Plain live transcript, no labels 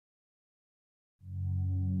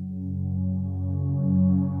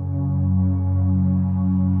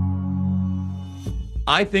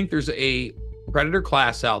I think there's a predator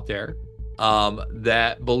class out there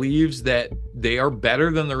that believes that they are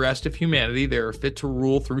better than the rest of humanity. They're fit to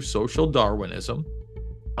rule through social Darwinism.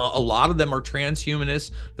 A lot of them are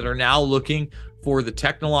transhumanists that are now looking for the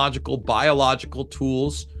technological, biological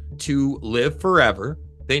tools to live forever.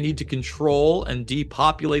 They need to control and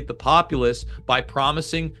depopulate the populace by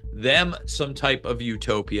promising them some type of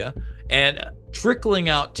utopia and trickling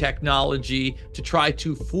out technology to try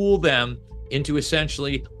to fool them into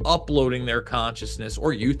essentially uploading their consciousness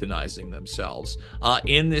or euthanizing themselves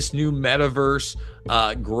in this new metaverse,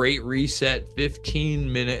 Great Reset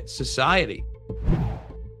 15-minute society.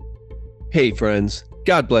 Hey friends,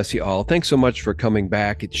 God bless you all. Thanks so much for coming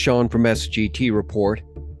back. It's Sean from SGT Report.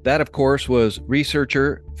 That, of course, was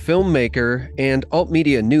researcher, filmmaker, and alt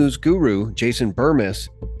media news guru Jason Bermas.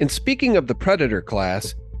 And speaking of the Predator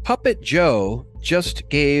class, Puppet Joe just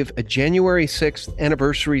gave a January 6th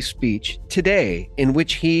anniversary speech today in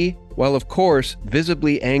which he, while of course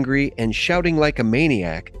visibly angry and shouting like a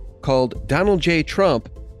maniac, called Donald J. Trump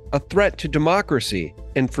a threat to democracy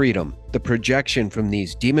and freedom. The projection from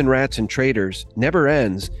these demon rats and traitors never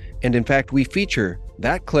ends, and in fact, we feature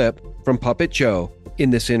that clip from Puppet Joe in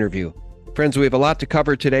this interview. Friends, we have a lot to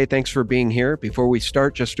cover today. Thanks for being here. Before we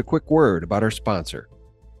start, just a quick word about our sponsor.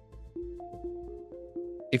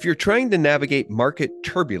 If you're trying to navigate market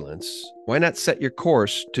turbulence, why not set your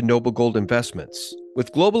course to Noble Gold Investments?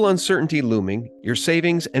 With global uncertainty looming, your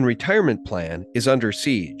savings and retirement plan is under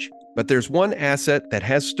siege. But there's one asset that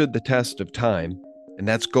has stood the test of time, and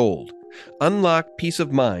that's gold. Unlock peace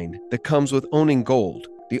of mind that comes with owning gold,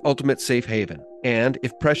 the ultimate safe haven. And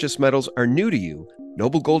if precious metals are new to you,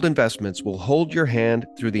 Noble Gold Investments will hold your hand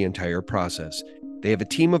through the entire process. They have a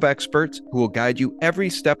team of experts who will guide you every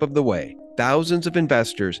step of the way. Thousands of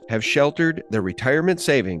investors have sheltered their retirement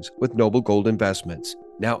savings with Noble Gold Investments.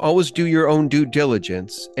 Now, always do your own due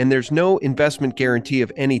diligence, and there's no investment guarantee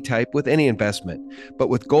of any type with any investment. But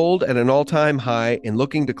with gold at an all-time high and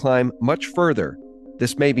looking to climb much further,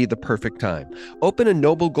 this may be the perfect time. Open a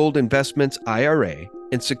Noble Gold Investments IRA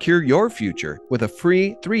and secure your future with a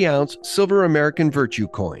free 3-ounce silver American Virtue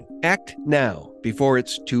coin. Act now before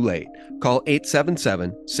it's too late. Call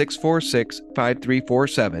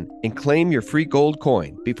 877-646-5347 and claim your free gold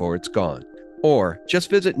coin before it's gone. Or just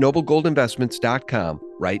visit noblegoldinvestments.com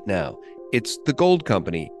right now. It's the gold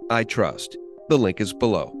company I trust. The link is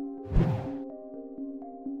below.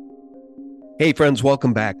 Hey friends,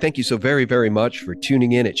 welcome back. Thank you so very, very much for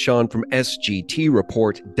tuning in. It's Sean from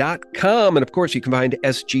sgtreport.com. And of course, you can find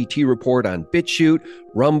SGT Report on BitChute,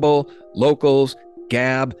 Rumble, Locals,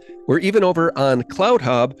 Gab. We're even over on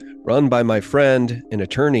CloudHub, run by my friend and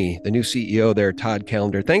attorney, the new CEO there, Todd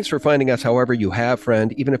Callender. Thanks for finding us however you have,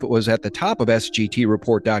 friend, even if it was at the top of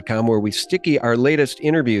sgtreport.com where we sticky our latest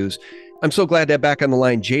interviews. I'm so glad to have back on the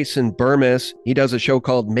line Jason Bermas. He does a show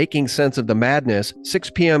called Making Sense of the Madness,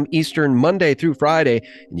 6 p.m. Eastern, Monday through Friday,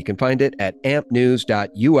 and you can find it at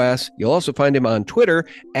ampnews.us. You'll also find him on Twitter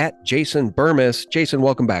at Jason Bermas. Jason,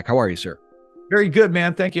 welcome back. How are you, sir? Very good,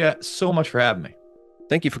 man. Thank you so much for having me.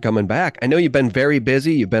 Thank you for coming back. I know you've been very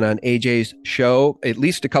busy. You've been on AJ's show at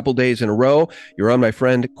least a couple days in a row. You're on my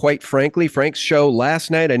friend, Quite Frankly, Frank's show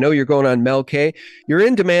last night. I know you're going on Mel K. You're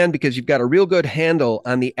in demand because you've got a real good handle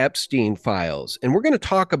on the Epstein files. And we're going to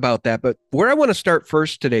talk about that. But where I want to start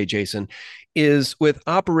first today, Jason, is with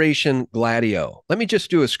Operation Gladio. Let me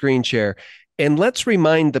just do a screen share. And let's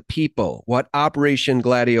remind the people what Operation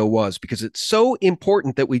Gladio was, because it's so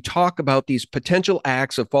important that we talk about these potential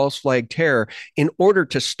acts of false flag terror in order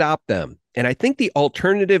to stop them. And I think the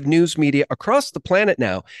alternative news media across the planet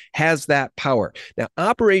now has that power. Now,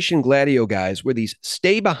 Operation Gladio, guys, were these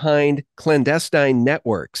stay-behind clandestine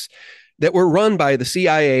networks that were run by the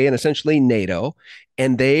CIA and essentially NATO,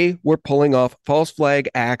 and they were pulling off false flag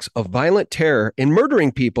acts of violent terror and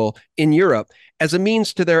murdering people in Europe as a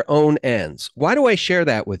means to their own ends. Why do I share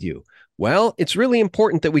that with you? Well, it's really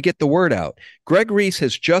important that we get the word out. Greg Reese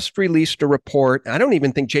has just released a report. I don't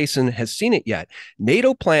even think Jason has seen it yet.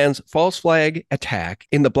 NATO plans false flag attack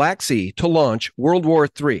in the Black Sea to launch World War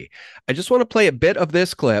III. I just want to play a bit of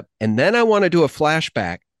this clip, and then I want to do a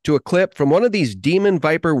flashback to a clip from one of these demon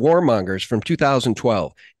viper warmongers from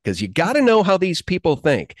 2012, because you got to know how these people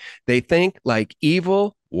think. They think like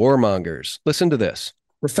evil warmongers. Listen to this.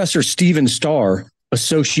 Professor Stephen Starr,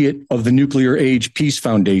 associate of the Nuclear Age Peace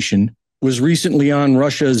Foundation, was recently on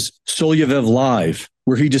Russia's Solovyev Live,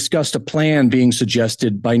 where he discussed a plan being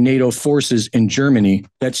suggested by NATO forces in Germany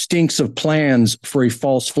that stinks of plans for a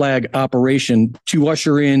false flag operation to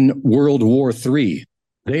usher in World War III.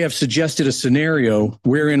 They have suggested a scenario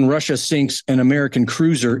wherein Russia sinks an American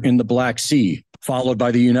cruiser in the Black Sea. followed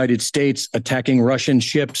by the United States attacking Russian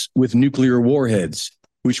ships with nuclear warheads,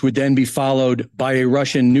 which would then be followed by a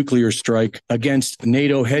Russian nuclear strike against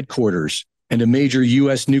NATO headquarters and a major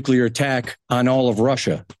U.S. nuclear attack on all of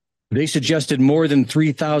Russia. They suggested more than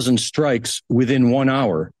 3,000 strikes within 1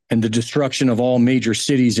 hour and the destruction of all major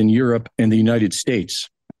cities in Europe and the United States.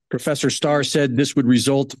 Professor Starr said this would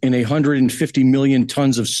result in 150 million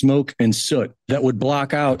tons of smoke and soot that would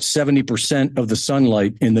block out 70% of the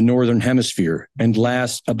sunlight in the Northern Hemisphere and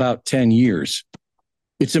last about 10 years.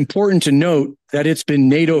 It's important to note that it's been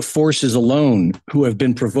NATO forces alone who have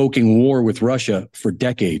been provoking war with Russia for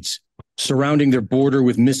decades, surrounding their border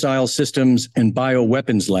with missile systems and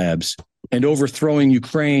bioweapons labs, and overthrowing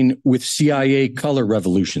Ukraine with CIA color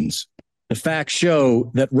revolutions. The facts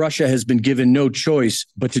show that Russia has been given no choice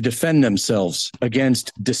but to defend themselves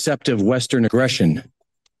against deceptive Western aggression.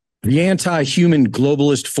 The anti-human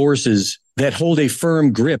globalist forces that hold a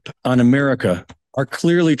firm grip on America are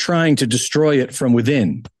clearly trying to destroy it from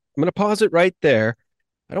within. I'm going to pause it right there.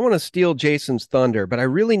 I don't want to steal Jason's thunder, but I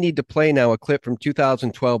really need to play now a clip from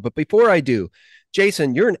 2012. But before I do,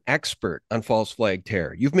 Jason, you're an expert on false flag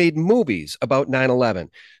terror. You've made movies about 9/11.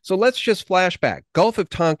 So let's just flash back. Gulf of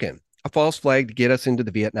Tonkin, a false flag to get us into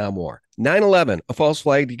the Vietnam War. 9/11, a false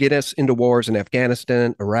flag to get us into wars in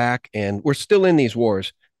Afghanistan, Iraq, and we're still in these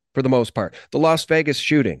wars for the most part. The Las Vegas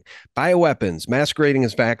shooting, bioweapons masquerading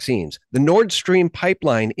as vaccines, the Nord Stream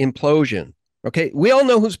pipeline implosion. Okay, we all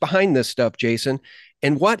know who's behind this stuff, Jason.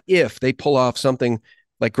 And what if they pull off something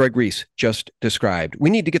like Greg Reese just described? We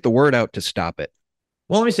need to get the word out to stop it.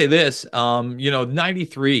 Well, let me say this,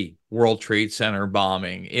 93 World Trade Center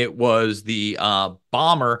bombing. It was the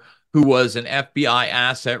bomber who was an FBI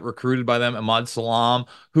asset recruited by them, Ahmad Salam,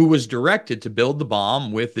 who was directed to build the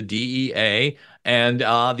bomb with the DEA and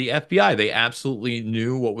the FBI. They absolutely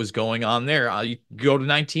knew what was going on there. You go to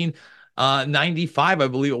 1995, I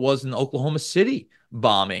believe it was, in Oklahoma City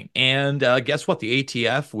bombing. And guess what? The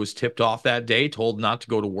ATF was tipped off that day, told not to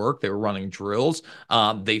go to work. They were running drills.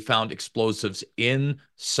 They found explosives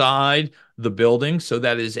inside the building. So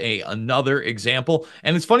that is another example.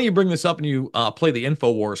 And it's funny you bring this up and you play the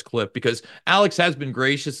InfoWars clip, because Alex has been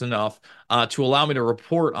gracious enough to allow me to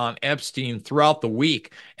report on Epstein throughout the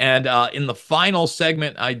week. And in the final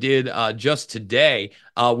segment I did just today,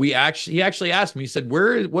 he actually asked me, he said,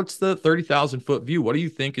 what's the 30,000 foot view? What do you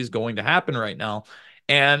think is going to happen right now?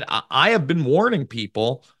 And I have been warning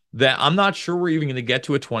people that I'm not sure we're even going to get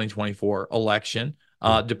to a 2024 election,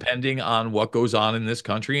 depending on what goes on in this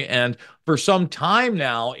country. And for some time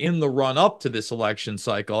now, in the run up to this election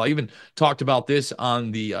cycle, I even talked about this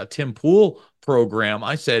on the Tim Pool program.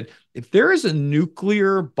 I said, if there is a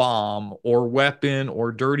nuclear bomb or weapon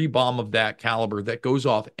or dirty bomb of that caliber that goes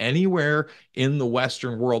off anywhere in the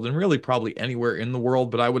Western world, and really probably anywhere in the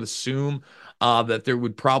world, but I would assume that there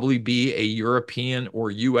would probably be a European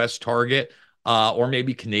or US target, or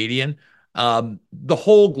maybe Canadian, the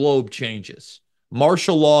whole globe changes.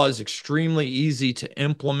 Martial law is extremely easy to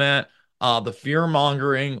implement. The fear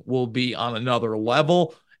mongering will be on another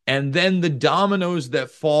level. And then the dominoes that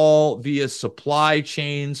fall via supply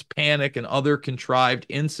chains, panic, and other contrived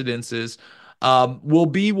incidences will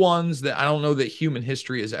be ones that I don't know that human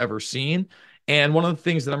history has ever seen. And one of the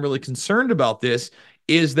things that I'm really concerned about this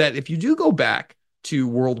is that if you do go back to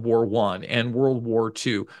World War I and World War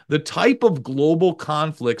II, the type of global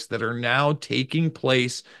conflicts that are now taking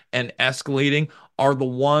place and escalating are the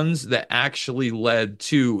ones that actually led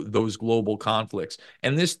to those global conflicts.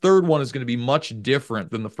 And this third one is going to be much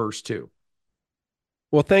different than the first two.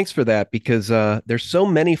 Well, thanks for that, because there's so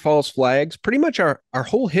many false flags. Pretty much our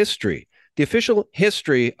whole history, the official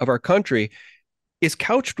history of our country, is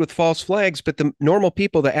couched with false flags, but the normal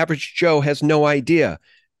people, the average Joe, has no idea.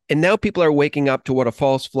 And now people are waking up to what a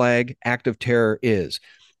false flag act of terror is.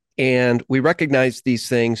 And we recognize these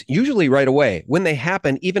things usually right away when they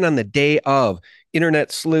happen, even on the day of.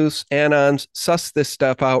 Internet sleuths, anons, suss this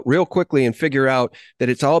stuff out real quickly and figure out that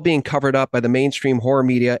it's all being covered up by the mainstream horror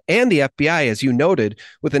media and the FBI, as you noted,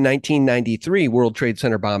 with the 1993 World Trade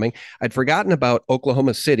Center bombing. I'd forgotten about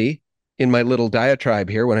Oklahoma City in my little diatribe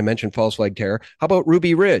here when I mentioned false flag terror. How about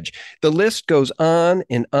Ruby Ridge? The list goes on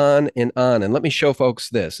and on and on. And let me show folks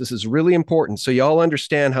this. This is really important so y'all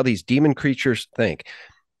understand how these demon creatures think.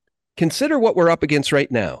 Consider what we're up against right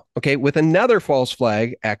now, okay, with another false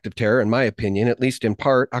flag act of terror, in my opinion, at least in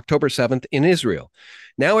part, October 7th in Israel.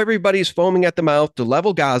 Now everybody's foaming at the mouth to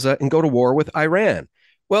level Gaza and go to war with Iran.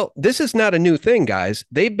 Well, this is not a new thing, guys.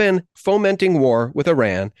 They've been fomenting war with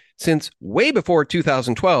Iran since way before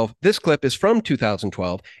 2012. This clip is from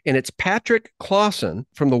 2012, and it's Patrick Clausen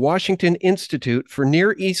from the Washington Institute for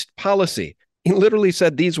Near East Policy. He literally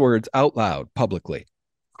said these words out loud publicly.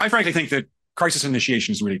 I frankly think that crisis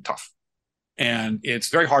initiation is really tough. And it's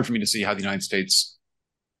very hard for me to see how the United States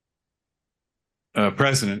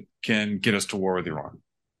president can get us to war with Iran.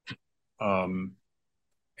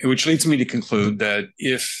 Which leads me to conclude that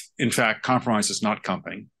if, in fact, compromise is not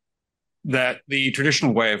coming, that the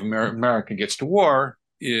traditional way of America gets to war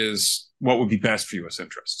is what would be best for U.S.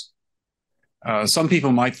 interests. Some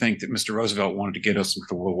people might think that Mr. Roosevelt wanted to get us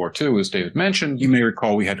into World War II, as David mentioned. You may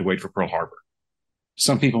recall we had to wait for Pearl Harbor.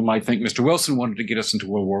 Some people might think Mr. Wilson wanted to get us into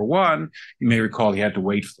World War I. You may recall he had to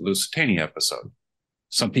wait for the Lusitania episode.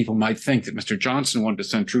 Some people might think that Mr. Johnson wanted to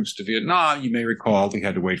send troops to Vietnam. You may recall he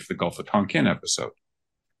had to wait for the Gulf of Tonkin episode.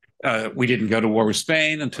 We didn't go to war with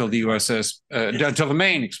Spain until the until the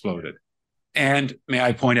Maine exploded. And may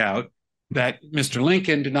I point out that Mr.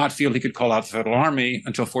 Lincoln did not feel he could call out the Federal Army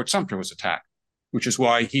until Fort Sumter was attacked, which is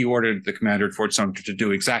why he ordered the commander at Fort Sumter to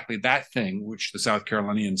do exactly that thing, which the South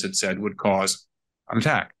Carolinians had said would cause an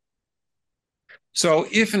attack. So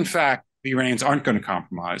if, in fact, the Iranians aren't going to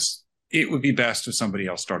compromise, it would be best if somebody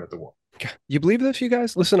else started the war. You believe this, you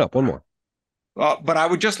guys? Listen up, one more. But I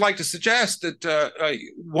would just like to suggest that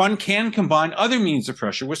one can combine other means of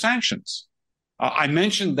pressure with sanctions. I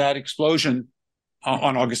mentioned that explosion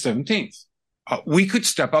on August 17th. We could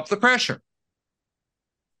step up the pressure.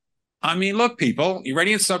 I mean, look, people,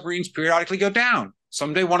 Iranian submarines periodically go down.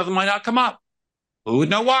 Someday one of them might not come up. Who would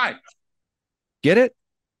know why? Get it?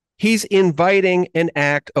 He's inviting an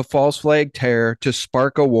act of false flag terror to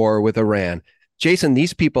spark a war with Iran. Jason,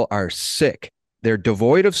 these people are sick. They're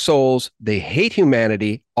devoid of souls. They hate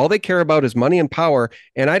humanity. All they care about is money and power.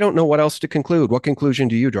 And I don't know what else to conclude. What conclusion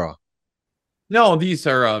do you draw? No, these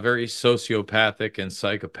are very sociopathic and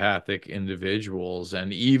psychopathic individuals.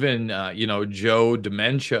 And even, Joe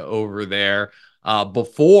Dementia over there,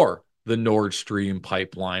 before the Nord Stream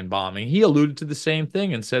pipeline bombing, he alluded to the same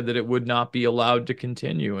thing and said that it would not be allowed to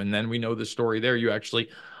continue. And then we know the story there. You actually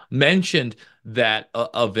mentioned that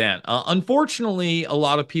event. Unfortunately, a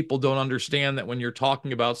lot of people don't understand that when you're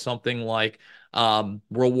talking about something like World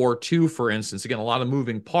War II, for instance, again, a lot of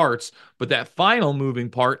moving parts, but that final moving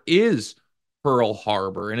part is Pearl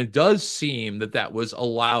Harbor. And it does seem that that was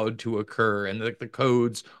allowed to occur and that the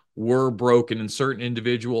codes were broken and certain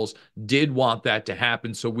individuals did want that to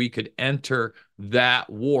happen so we could enter that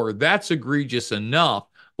war. That's egregious enough.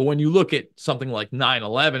 But when you look at something like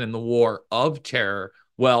 9/11 and the war of terror,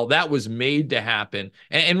 well, that was made to happen.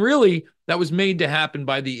 And really, that was made to happen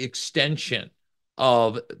by the extension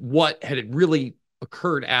of what had really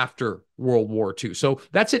occurred after World War II. So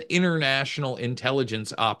that's an international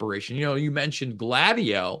intelligence operation. You mentioned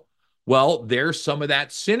Gladio. Well, there's some of that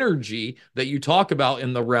synergy that you talk about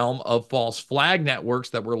in the realm of false flag networks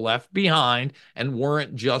that were left behind and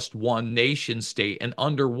weren't just one nation state and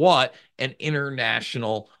under what? An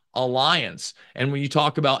international alliance. And when you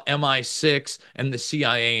talk about MI6 and the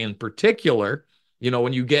CIA in particular,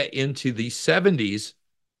 when you get into the 70s,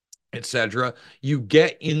 etc., you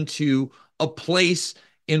get into a place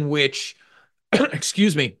in which,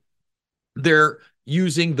 excuse me, they're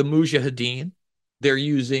using the Mujahideen, they're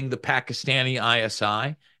using the Pakistani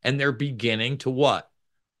ISI, and they're beginning to what?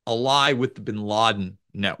 Ally with the Bin Laden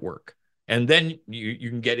network. And then you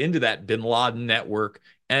can get into that Bin Laden network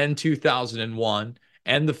and 2001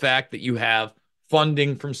 and the fact that you have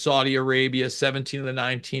funding from Saudi Arabia. 17 of the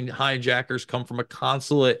 19 hijackers come from a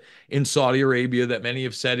consulate in Saudi Arabia that many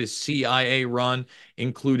have said is CIA run,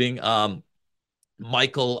 including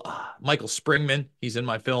Michael Springman. He's in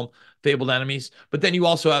my film Fabled Enemies. But then you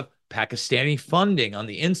also have Pakistani funding on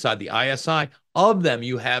the inside, the ISI. Of them,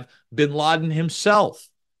 you have Bin Laden himself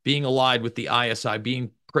being allied with the ISI,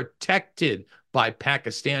 being protected by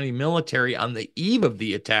Pakistani military on the eve of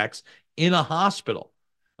the attacks in a hospital.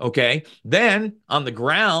 Okay. Then on the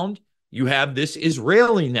ground, you have this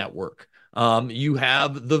Israeli network. You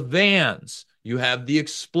have the vans. You have the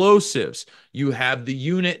explosives. You have the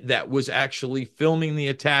unit that was actually filming the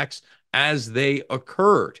attacks as they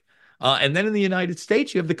occurred. And then in the United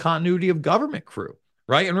States, you have the continuity of government crew,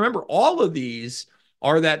 right? And remember, all of these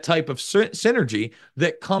are that type of synergy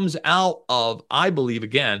that comes out of, I believe,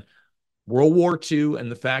 again, World War II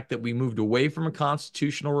and the fact that we moved away from a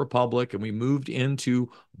constitutional republic and we moved into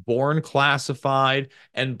born classified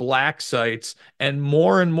and black sites. And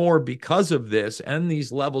more because of this and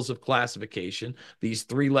these levels of classification, these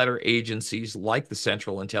three-letter agencies like the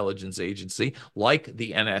Central Intelligence Agency, like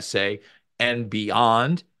the NSA and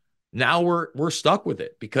beyond, now we're stuck with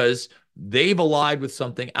it because they've allied with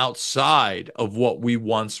something outside of what we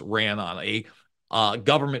once ran on, a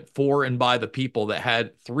government for and by the people that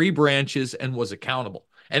had three branches and was accountable.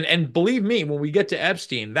 And believe me, when we get to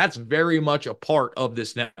Epstein, that's very much a part of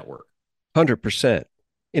this network. 100%.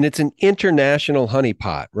 And it's an international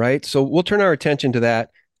honeypot, right? So we'll turn our attention to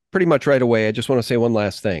that pretty much right away. I just want to say one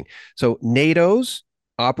last thing. So NATO's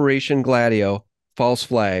Operation Gladio, false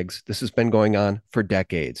flags, this has been going on for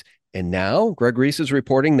decades. And now Greg Reese is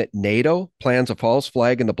reporting that NATO plans a false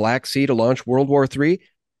flag in the Black Sea to launch World War III.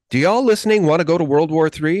 Do y'all listening want to go to World War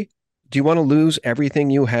III? Do you want to lose everything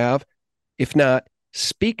you have? If not,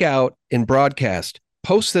 speak out and broadcast.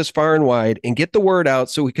 Post this far and wide and get the word out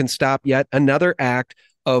so we can stop yet another act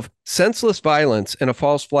of senseless violence and a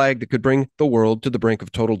false flag that could bring the world to the brink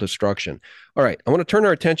of total destruction. All right, I want to turn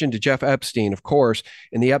our attention to Jeff Epstein, of course,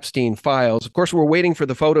 in the Epstein files. Of course, we're waiting for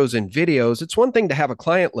the photos and videos. It's one thing to have a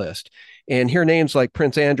client list and hear names like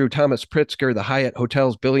Prince Andrew, Thomas Pritzker, the Hyatt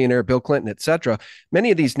Hotels billionaire, Bill Clinton, etc.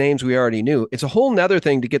 Many of these names we already knew. It's a whole nother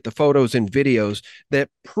thing to get the photos and videos that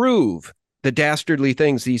prove the dastardly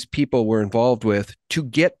things these people were involved with to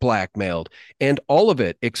get blackmailed. And all of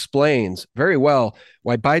it explains very well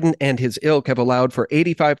why Biden and his ilk have allowed for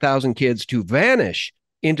 85,000 kids to vanish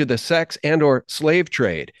into the sex and or slave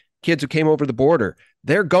trade. Kids who came over the border,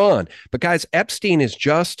 they're gone. But guys, Epstein is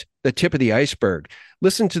just the tip of the iceberg.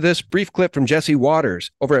 Listen to this brief clip from Jesse Waters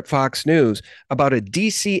over at Fox News about a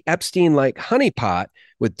DC Epstein-like honeypot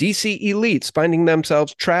with DC elites finding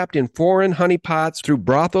themselves trapped in foreign honeypots through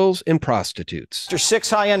brothels and prostitutes. After 6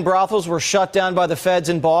 high-end brothels were shut down by the feds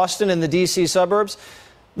in Boston and the DC suburbs,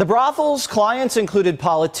 the brothels' clients included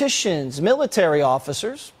politicians, military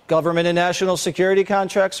officers, government and national security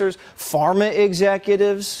contractors, pharma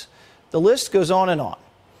executives. The list goes on and on.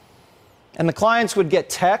 And the clients would get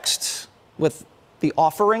texts with the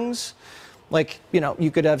offerings, like,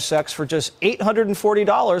 you could have sex for just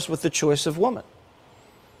 $840 with the choice of woman.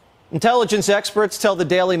 Intelligence experts tell the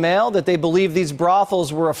Daily Mail that they believe these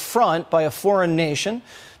brothels were a front by a foreign nation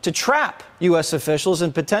to trap U.S. officials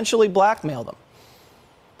and potentially blackmail them.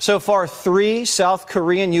 So far, 3 South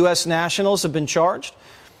Korean U.S. nationals have been charged.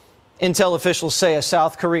 Intel officials say a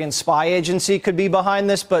South Korean spy agency could be behind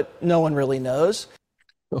this, but no one really knows.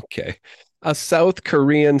 Okay. A South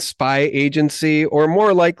Korean spy agency, or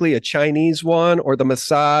more likely a Chinese one, or the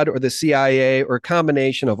Mossad, or the CIA, or a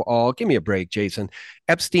combination of all. Give me a break, Jason.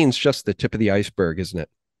 Epstein's just the tip of the iceberg, isn't it?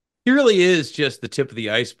 He really is just the tip of the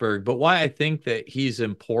iceberg. But why I think that he's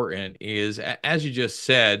important is, as you just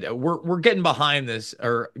said, we're getting behind this,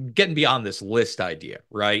 or getting beyond this list idea,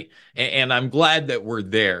 right? And I'm glad that we're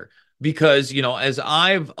there because, as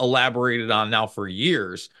I've elaborated on now for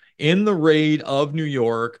years, in the raid of New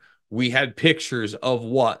York, we had pictures of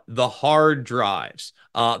what? The hard drives,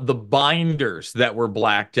 the binders that were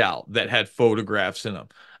blacked out that had photographs in them.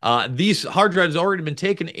 These hard drives have already been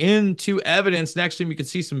taken into evidence. Next to them, you can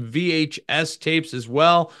see some VHS tapes as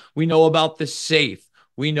well. We know about the safe.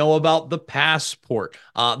 We know about the passport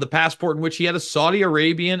in which he had a Saudi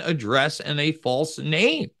Arabian address and a false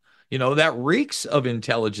name. That reeks of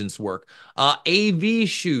intelligence work. AV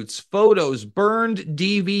shoots, photos, burned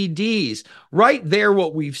DVDs. Right there,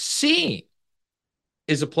 what we've seen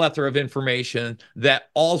is a plethora of information that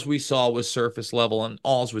alls we saw was surface level and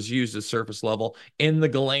alls was used as surface level in the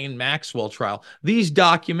Ghislaine Maxwell trial. These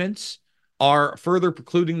documents are further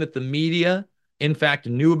precluding that the media, in fact,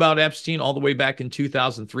 knew about Epstein all the way back in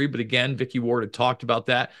 2003. But again, Vicky Ward had talked about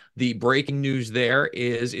that. The breaking news there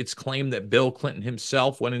is it's claimed that Bill Clinton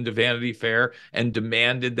himself went into Vanity Fair and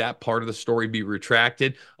demanded that part of the story be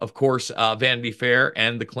retracted. Of course, Vanity Fair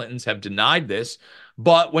and the Clintons have denied this.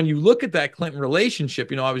 But when you look at that Clinton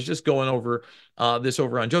relationship, I was just going over this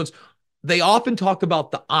over on Jones. They often talk about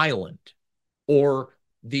the island or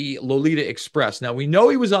the Lolita Express. Now, we know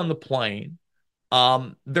he was on the plane.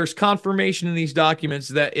 There's confirmation in these documents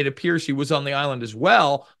that it appears he was on the island as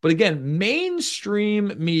well. But again,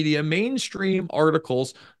 mainstream media, mainstream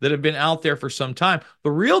articles that have been out there for some time.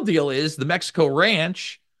 The real deal is the Mexico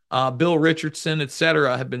Ranch, Bill Richardson,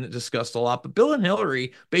 etc., have been discussed a lot. But Bill and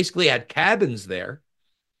Hillary basically had cabins there.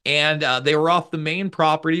 And they were off the main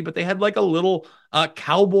property, but they had like a little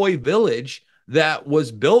cowboy village that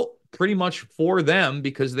was built pretty much for them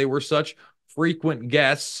because they were such frequent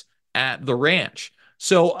guests at the ranch.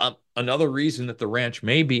 So another reason that the ranch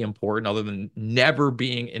may be important, other than never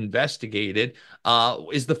being investigated,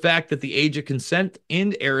 is the fact that the age of consent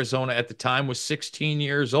in Arizona at the time was 16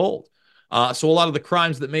 years old. So a lot of the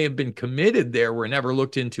crimes that may have been committed there were never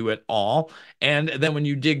looked into at all. And then when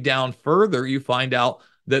you dig down further, you find out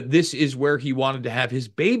that this is where he wanted to have his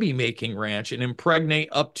baby-making ranch and impregnate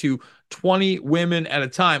up to 20 women at a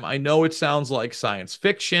time. I know it sounds like science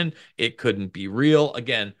fiction. It couldn't be real.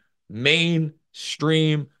 Again,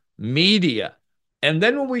 mainstream media And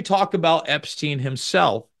then when we talk about Epstein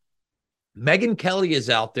himself, Megyn Kelly is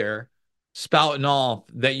out there spouting off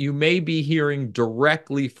that you may be hearing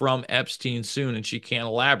directly from Epstein soon, and she can't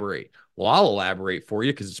elaborate. Well, I'll elaborate for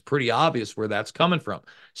you because it's pretty obvious where that's coming from.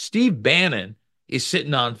 Steve Bannon is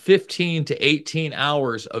sitting on 15 to 18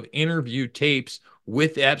 hours of interview tapes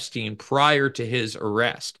with Epstein prior to his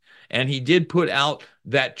arrest. And he did put out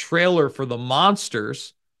that trailer for The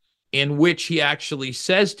Monsters, in which he actually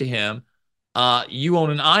says to him, you own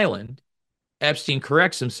an island. Epstein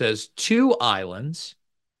corrects him, says 2 islands.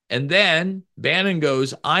 And then Bannon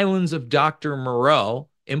goes, islands of Dr. Moreau,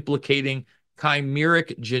 implicating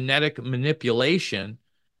chimeric genetic manipulation.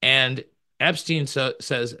 And Epstein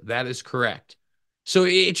says that is correct. So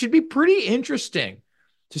it should be pretty interesting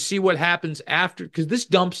to see what happens after, because this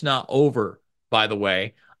dump's not over, by the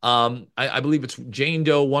way. I believe it's Jane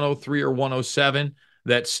Doe 103 or 107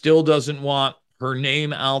 that still doesn't want her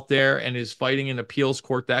name out there and is fighting in appeals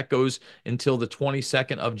court. That goes until the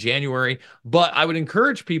 22nd of January. But I would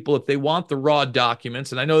encourage people, if they want the raw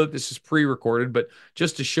documents, and I know that this is pre-recorded, but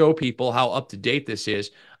just to show people how up to date this is,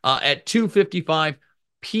 at 2:55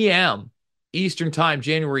 p.m. Eastern Time,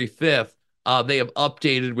 January 5th, they have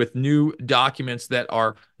updated with new documents that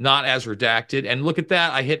are not as redacted. And look at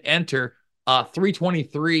that. I hit enter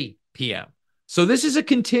 3:23 p.m. So this is a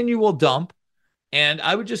continual dump. And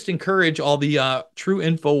I would just encourage all the true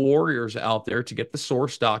info warriors out there to get the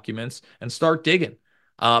source documents and start digging.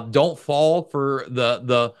 Don't fall for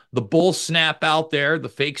the bull snap out there, the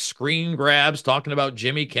fake screen grabs talking about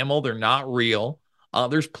Jimmy Kimmel. They're not real.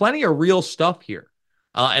 There's plenty of real stuff here.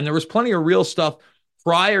 And there was plenty of real stuff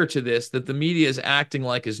prior to this that the media is acting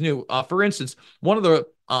like is new. For instance, one of the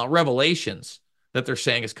revelations that they're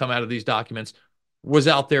saying has come out of these documents was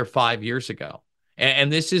out there 5 years ago.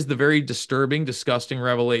 And this is the very disturbing, disgusting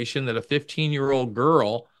revelation that a 15-year-old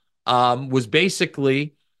girl was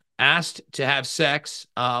basically asked to have sex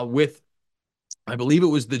with, I believe it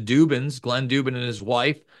was the Dubins, Glenn Dubin and his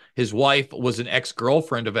wife. His wife was an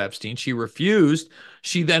ex-girlfriend of Epstein. She refused.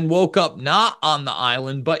 She then woke up not on the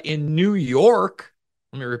island, but in New York.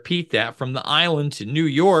 Let me repeat that, from the island to New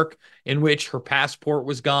York, in which her passport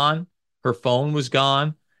was gone, her phone was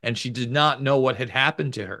gone, and she did not know what had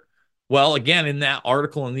happened to her. Well, again, in that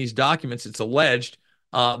article, in these documents, it's alleged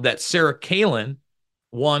that Sarah Palin,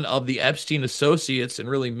 one of the Epstein associates and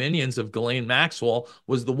really minions of Ghislaine Maxwell,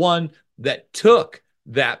 was the one that took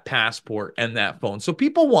that passport and that phone. So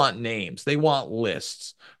people want names. They want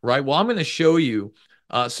lists, right? Well, I'm going to show you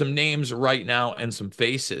some names right now and some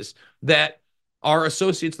faces that are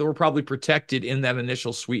associates that were probably protected in that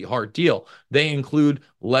initial sweetheart deal. They include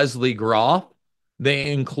Leslie Groff.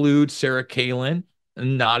 They include Sarah Palin,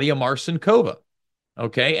 Nadia Marcinkova.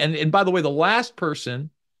 Okay. And by the way, the last person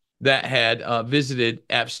that had visited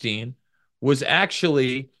Epstein was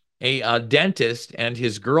actually a dentist and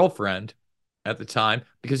his girlfriend at the time,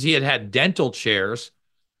 because he had had dental chairs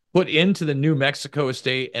put into the New Mexico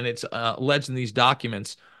estate, and it's alleged in these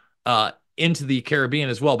documents into the Caribbean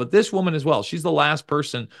as well. But this woman as well, she's the last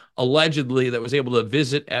person allegedly that was able to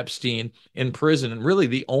visit Epstein in prison, and really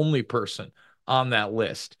the only person on that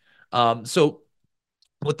list. So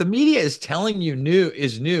what the media is telling you new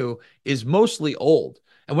is mostly old.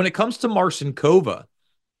 And when it comes to Marcinkova,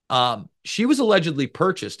 she was allegedly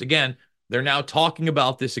purchased. Again, they're now talking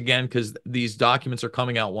about this again because these documents are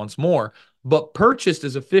coming out once more, but purchased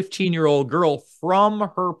as a 15-year-old girl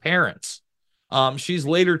from her parents. She's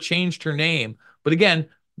later changed her name. But again,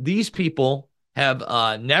 these people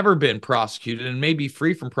have never been prosecuted and may be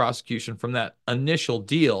free from prosecution from that initial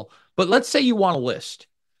deal. But let's say you want a list.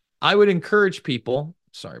 I would encourage people,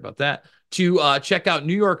 sorry about that, to check out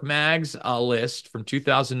New York Mag's list from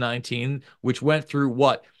 2019, which went through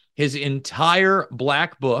what? His entire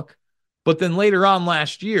black book. But then later on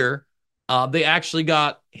last year, they actually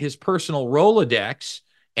got his personal Rolodex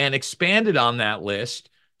and expanded on that list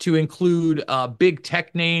to include big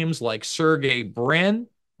tech names like Sergey Brin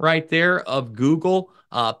right there of Google.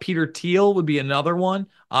 Peter Thiel would be another one.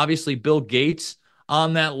 Obviously, Bill Gates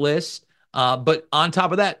on that list. But on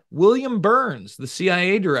top of that, William Burns, the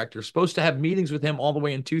CIA director, supposed to have meetings with him all the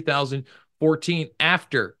way in 2014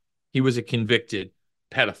 after he was a convicted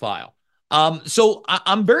pedophile. So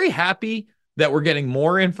I'm very happy that we're getting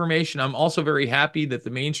more information. I'm also very happy that the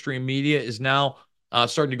mainstream media is now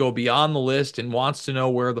starting to go beyond the list and wants to know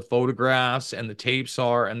where the photographs and the tapes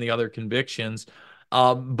are and the other convictions.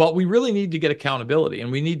 But we really need to get accountability, and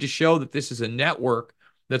we need to show that this is a network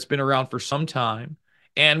that's been around for some time.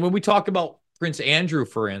 And when we talk about Prince Andrew,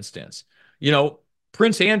 for instance,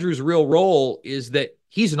 Prince Andrew's real role is that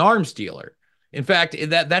he's an arms dealer. In fact,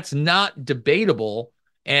 that's not debatable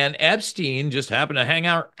And Epstein just happened to hang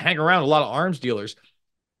around a lot of arms dealers.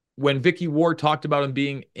 When Vicky Ward talked about him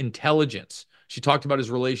being intelligence, she talked about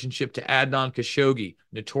his relationship to Adnan Khashoggi,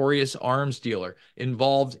 notorious arms dealer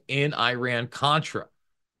involved in Iran-Contra.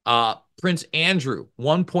 Prince Andrew,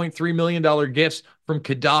 $1.3 million gifts from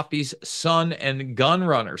Gaddafi's son and gun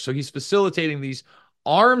runner. So he's facilitating these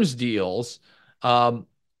arms deals. And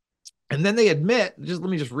then they admit, let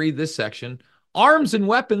me just read this section. Arms and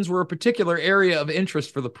weapons were a particular area of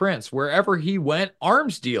interest for the prince. Wherever he went,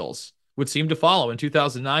 arms deals would seem to follow. In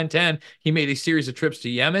 2009-10, he made a series of trips to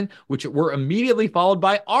Yemen, which were immediately followed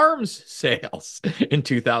by arms sales. In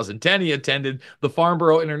 2010, he attended the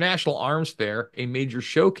Farnborough International Arms Fair, a major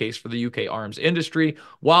showcase for the UK arms industry.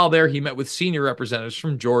 While there, he met with senior representatives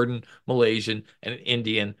from Jordan, Malaysian, and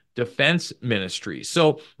Indian defense ministries.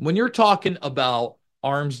 So when you're talking about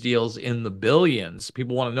arms deals in the billions,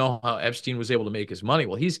 people want to know how Epstein was able to make his money.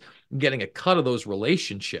 Well, he's getting a cut of those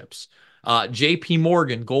relationships. JP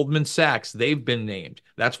Morgan, Goldman Sachs, they've been named.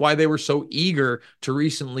 That's why they were so eager to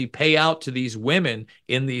recently pay out to these women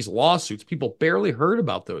in these lawsuits. People barely heard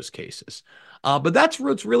about those cases. But that's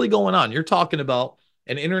what's really going on. You're talking about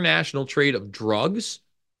an international trade of drugs,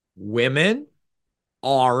 women,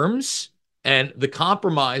 arms, and the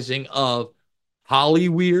compromising of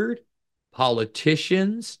Hollywood,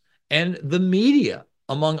 politicians, and the media,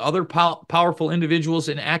 among other powerful individuals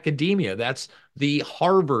in academia. That's the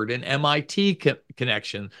Harvard and MIT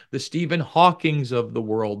connection, the Stephen Hawkings of the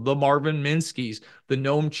world, the Marvin Minskys, the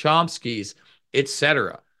Noam Chomskys,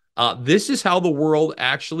 etc. This is how the world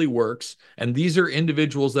actually works, and these are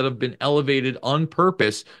individuals that have been elevated on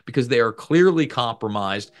purpose because they are clearly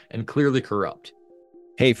compromised and clearly corrupt.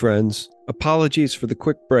 Hey friends, apologies for the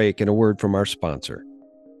quick break and a word from our sponsor.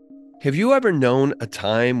 Have you ever known a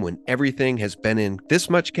time when everything has been in this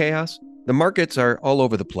much chaos? The markets are all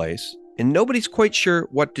over the place, and nobody's quite sure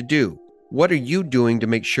what to do. What are you doing to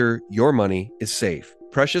make sure your money is safe?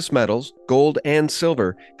 Precious metals, gold and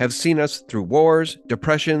silver, have seen us through wars,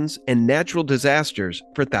 depressions, and natural disasters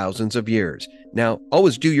for thousands of years. Now,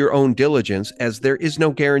 always do your own diligence, as there is no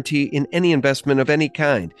guarantee in any investment of any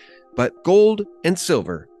kind. But gold and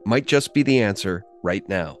silver might just be the answer right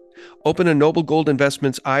now. Open a Noble Gold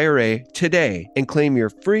Investments IRA today and claim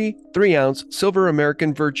your free 3-ounce Silver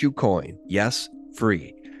American Virtue coin. Yes,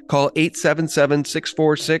 free. Call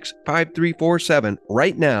 877-646-5347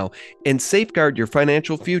 right now and safeguard your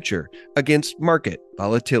financial future against market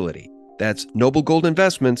volatility. That's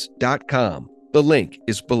noblegoldinvestments.com. The link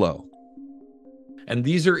is below. And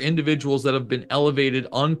these are individuals that have been elevated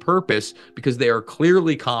on purpose because they are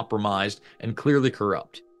clearly compromised and clearly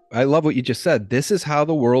corrupt. I love what you just said. This is how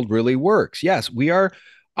the world really works. Yes, we are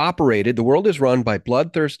operated. The world is run by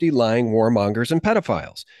bloodthirsty, lying warmongers and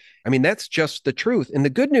pedophiles. I mean, that's just the truth. And the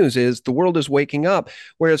good news is the world is waking up.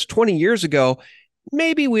 Whereas 20 years ago,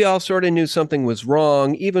 maybe we all sort of knew something was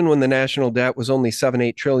wrong. Even when the national debt was only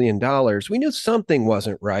 $7-8 trillion, we knew something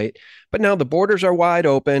wasn't right. But now the borders are wide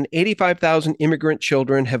open. 85,000 immigrant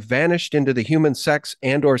children have vanished into the human sex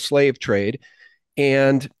and or slave trade.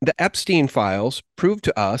 And the Epstein files proved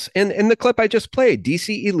to us, and the clip I just played,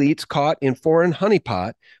 DC elites caught in foreign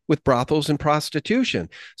honeypot with brothels and prostitution.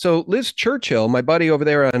 So Liz Churchill, my buddy over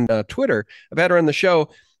there on Twitter, I've had her on the show,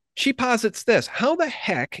 she posits this: how the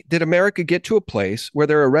heck did America get to a place where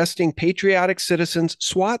they're arresting patriotic citizens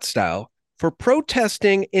SWAT style for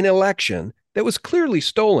protesting an election that was clearly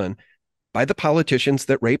stolen by the politicians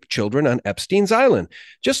that rape children on Epstein's Island?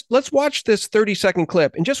 Just let's watch this 30-second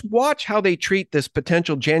clip and just watch how they treat this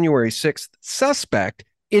potential January 6th suspect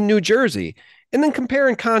in New Jersey, and then compare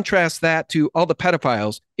and contrast that to all the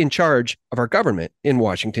pedophiles in charge of our government in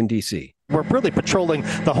Washington, D.C. We're really patrolling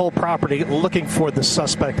the whole property looking for the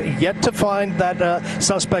suspect. Yet to find that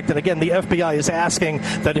suspect. And again, the FBI is asking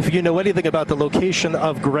that if you know anything about the location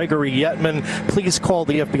of Gregory Yetman, please call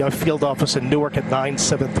the FBI field office in Newark at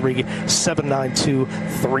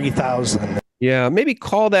 973-792-3000. Yeah, maybe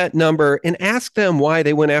call that number and ask them why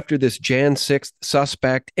they went after this Jan 6th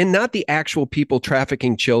suspect and not the actual people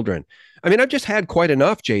trafficking children. I mean, I've just had quite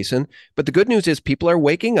enough, Jason, but the good news is people are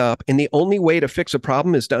waking up, and the only way to fix a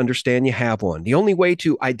problem is to understand you have one. The only way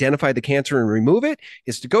to identify the cancer and remove it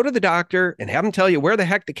is to go to the doctor and have them tell you where the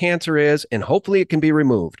heck the cancer is, and hopefully it can be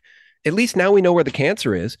removed. At least now we know where the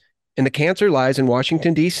cancer is, and the cancer lies in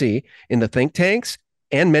Washington, D.C., in the think tanks,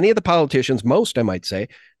 and many of the politicians, most, I might say,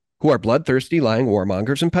 who are bloodthirsty, lying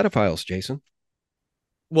warmongers and pedophiles, Jason.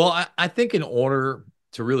 Well, I think in order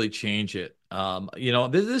to really change it,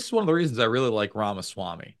 This is one of the reasons I really like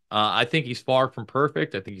Ramaswamy. I think he's far from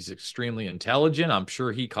perfect. I think he's extremely intelligent. I'm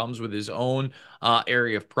sure he comes with his own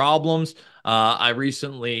area of problems. I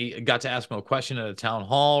recently got to ask him a question at a town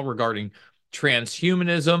hall regarding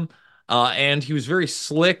transhumanism, and he was very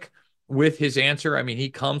slick with his answer. I mean, he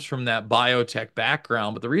comes from that biotech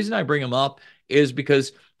background, but the reason I bring him up is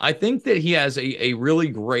because I think that he has a really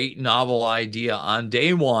great novel idea. On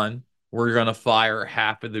day one, we're going to fire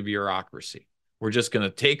half of the bureaucracy. We're just going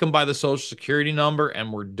to take them by the social security number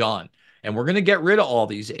and we're done. And we're going to get rid of all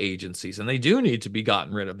these agencies. And they do need to be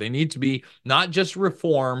gotten rid of. They need to be not just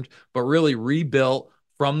reformed, but really rebuilt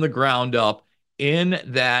from the ground up in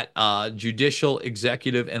that judicial,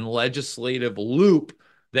 executive, and legislative loop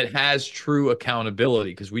that has true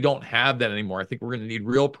accountability, because we don't have that anymore. I think we're going to need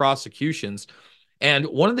real prosecutions. And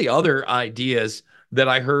one of the other ideas that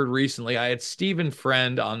I heard recently, I had Stephen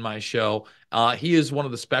Friend on my show. He is one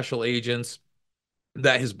of the special agents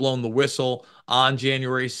that has blown the whistle on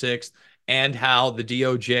January 6th, and how the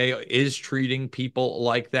DOJ is treating people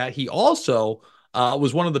like that. He also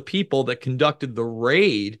was one of the people that conducted the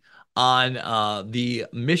raid on the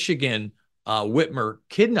Michigan Whitmer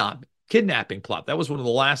kidnapping plot. That was one of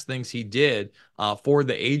the last things he did for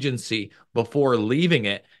the agency before leaving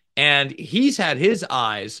it. And he's had his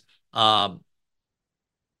eyes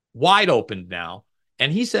wide open now.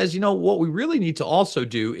 And he says, what we really need to also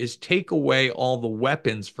do is take away all the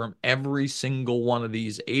weapons from every single one of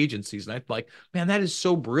these agencies. And I'm like, man, that is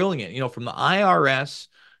so brilliant. From the IRS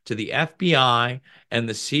to the FBI and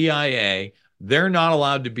the CIA, they're not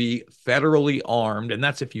allowed to be federally armed. And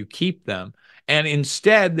that's if you keep them. And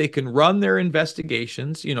instead, they can run their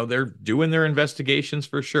investigations. They're doing their investigations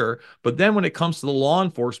for sure. But then when it comes to the law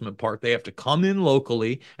enforcement part, they have to come in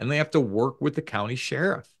locally and they have to work with the county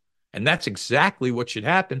sheriff. And that's exactly what should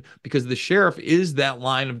happen, because the sheriff is that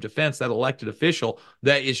line of defense, that elected official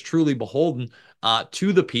that is truly beholden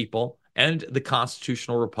to the people and the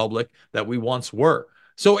constitutional republic that we once were.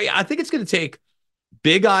 So I think it's going to take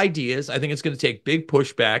big ideas. I think it's going to take big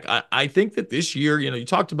pushback. I think that this year, you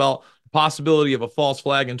talked about the possibility of a false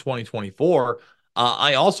flag in 2024.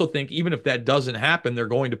 I also think even if that doesn't happen, they're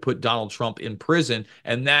going to put Donald Trump in prison,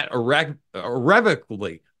 and that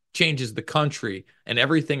irrevocably changes the country and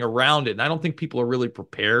everything around it. And I don't think people are really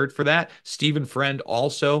prepared for that. Stephen Friend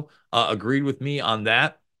also agreed with me on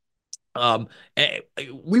that.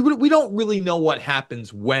 We don't really know what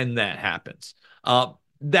happens when that happens.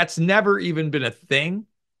 That's never even been a thing.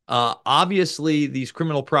 Obviously, these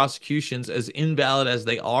criminal prosecutions, as invalid as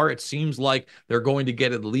they are, it seems like they're going to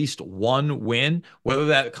get at least one win. Whether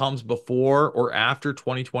that comes before or after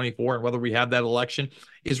 2024 and whether we have that election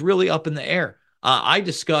is really up in the air. I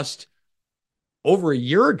discussed over a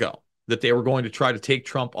year ago that they were going to try to take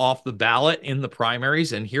Trump off the ballot in the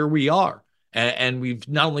primaries, and here we are. And we've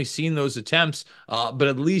not only seen those attempts, but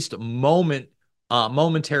at least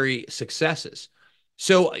momentary successes.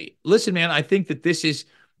 So listen, man, I think that this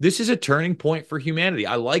is a turning point for humanity.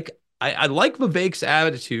 I like Vivek's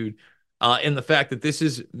attitude in the fact that this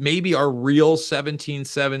is maybe our real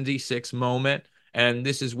 1776 moment, and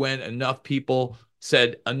this is when enough people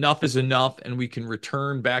said enough is enough and we can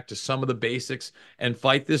return back to some of the basics and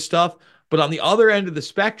fight this stuff. But on the other end of the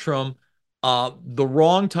spectrum, the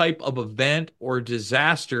wrong type of event or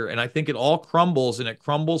disaster, and I think it all crumbles, and it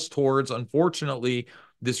crumbles towards, unfortunately,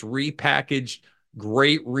 this repackaged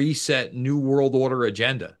Great Reset, New World Order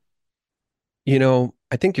agenda.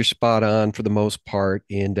 I think you're spot on for the most part,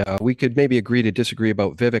 and we could maybe agree to disagree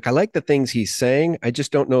about Vivek. I like the things he's saying. I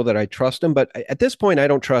just don't know that I trust him. But at this point, I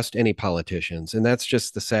don't trust any politicians, and that's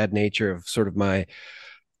just the sad nature of sort of my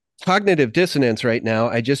cognitive dissonance right now.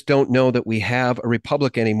 I just don't know that we have a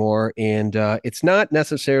republic anymore, and it's not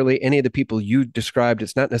necessarily any of the people you described.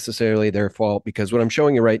 It's not necessarily their fault, because what I'm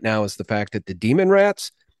showing you right now is the fact that the demon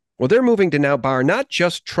rats, well, they're moving to now bar not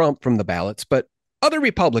just Trump from the ballots, but other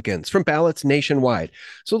Republicans from ballots nationwide.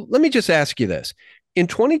 So let me just ask you this. In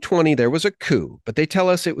 2020, there was a coup, but they tell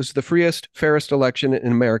us it was the freest, fairest election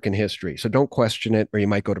in American history. So don't question it or you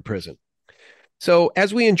might go to prison. So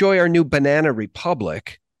as we enjoy our new banana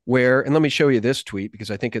republic, where, and let me show you this tweet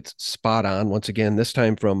because I think it's spot on. Once again, this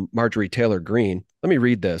time from Marjorie Taylor Greene. Let me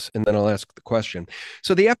read this and then I'll ask the question.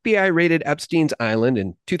 So the FBI raided Epstein's Island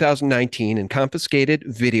in 2019 and confiscated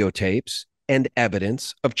videotapes and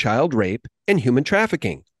evidence of child rape and human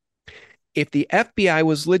trafficking. If the FBI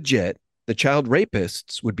was legit, the child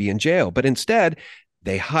rapists would be in jail, but instead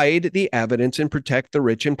they hide the evidence and protect the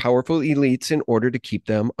rich and powerful elites in order to keep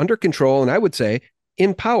them under control, and I would say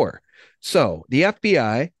in power. So the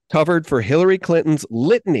FBI covered for Hillary Clinton's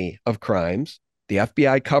litany of crimes. The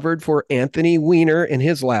FBI covered for Anthony Weiner and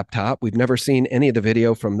his laptop. We've never seen any of the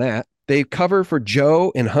video from that. They cover for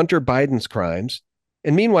Joe and Hunter Biden's crimes.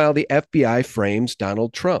 And meanwhile, the FBI frames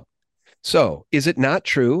Donald Trump. So is it not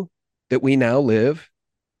true that we now live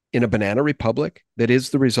in a banana republic that is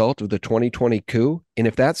the result of the 2020 coup? And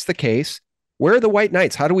if that's the case, where are the white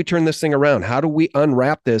knights? How do we turn this thing around? How do we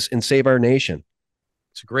unwrap this and save our nation?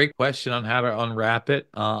 It's a great question on how to unwrap it.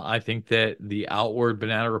 I think that the outward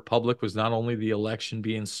banana republic was not only the election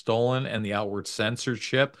being stolen and the outward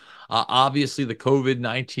censorship. Obviously, the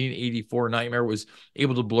COVID-19 84 nightmare was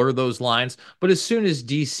able to blur those lines. But as soon as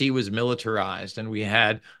DC was militarized and we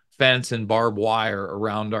had fence and barbed wire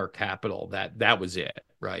around our capital, that was it,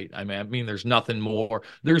 right? I mean, there's nothing more.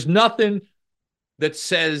 There's nothing that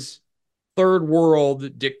says third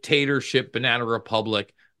world dictatorship banana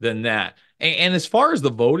republic than that. And as far as the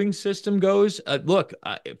voting system goes, look,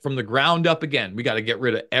 from the ground up again, we got to get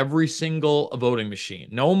rid of every single voting machine.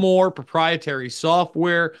 No more proprietary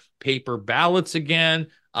software, paper ballots again.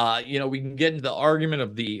 We can get into the argument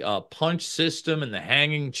of the punch system and the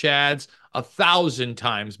hanging chads 1,000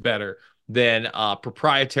 times better than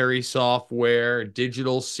proprietary software,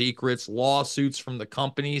 digital secrets, lawsuits from the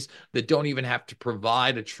companies that don't even have to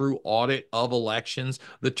provide a true audit of elections,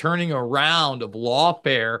 the turning around of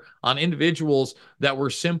lawfare on individuals that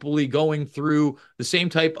were simply going through the same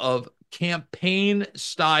type of campaign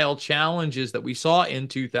style challenges that we saw in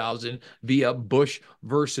 2000 via Bush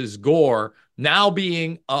versus Gore, now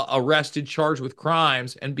being arrested, charged with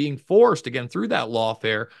crimes, and being forced, again, through that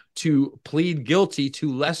lawfare to plead guilty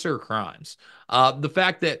to lesser crimes. The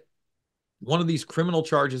fact that one of these criminal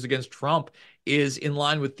charges against Trump is in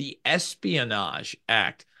line with the Espionage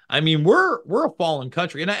Act. I mean, we're a fallen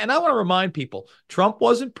country. And I want to remind people, Trump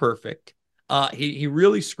wasn't perfect. He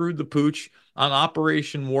really screwed the pooch on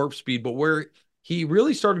Operation Warp Speed, but where he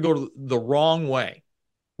really started to go the wrong way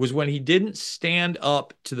was when he didn't stand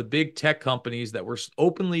up to the big tech companies that were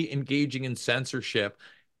openly engaging in censorship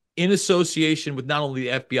in association with not only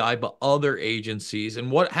the FBI, but other agencies. And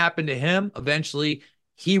what happened to him? Eventually,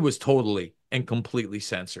 he was totally and completely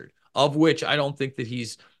censored, of which I don't think that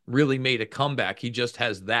he's really made a comeback. He just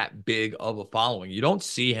has that big of a following. You don't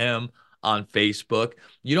see him on Facebook.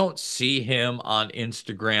 You don't see him on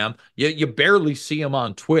Instagram. You barely see him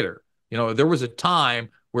on Twitter. There was a time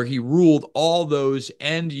where he ruled all those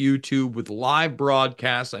and YouTube with live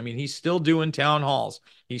broadcasts. I mean, he's still doing town halls.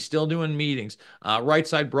 He's still doing meetings. Right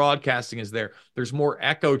Side Broadcasting is there. There's more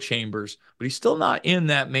echo chambers, but he's still not in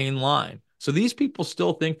that main line. So these people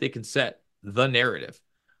still think they can set the narrative.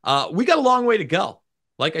 We got a long way to go.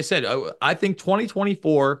 Like I said, I think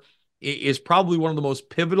 2024 is probably one of the most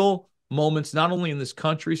pivotal moments, not only in this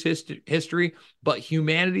country's history, but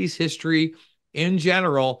humanity's history in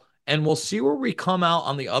general. And we'll see where we come out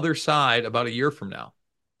on the other side about a year from now.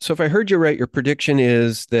 So if I heard you right, your prediction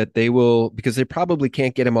is that they will, because they probably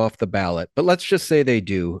can't get him off the ballot, but let's just say they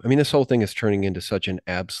do. I mean, this whole thing is turning into such an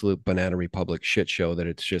absolute banana republic shit show that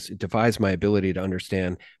it defies my ability to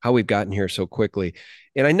understand how we've gotten here so quickly.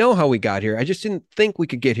 And I know how we got here. I just didn't think we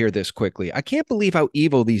could get here this quickly. I can't believe how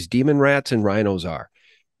evil these demon rats and rhinos are.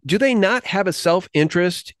 Do they not have a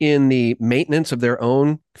self-interest in the maintenance of their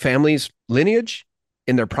own family's lineage,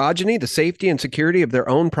 in their progeny, the safety and security of their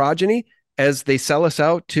own progeny, as they sell us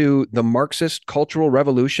out to the Marxist cultural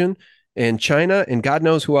revolution in China and God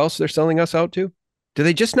knows who else they're selling us out to? Do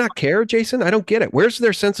they just not care, Jason? I don't get it. Where's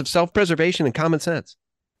their sense of self-preservation and common sense?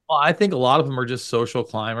 Well, I think a lot of them are just social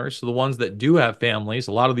climbers. So the ones that do have families,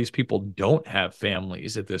 a lot of these people don't have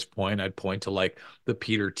families at this point. I'd point to like the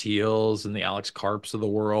Peter Thiels and the Alex Karps of the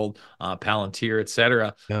world, Palantir, et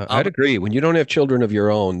cetera. I'd agree. When you don't have children of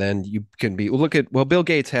your own, then you can be, Bill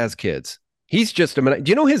Gates has kids. He's just do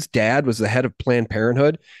you know his dad was the head of Planned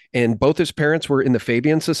Parenthood and both his parents were in the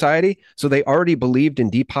Fabian Society. So they already believed in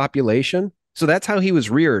depopulation. So that's how he was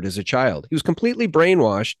reared as a child. He was completely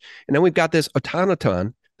brainwashed. And then we've got this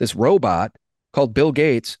automaton, this robot called Bill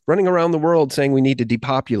Gates running around the world saying we need to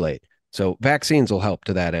depopulate. So vaccines will help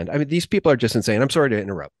to that end. I mean, these people are just insane. I'm sorry to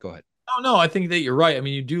interrupt. Go ahead. No, I think that you're right. I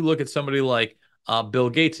mean, you do look at somebody like Bill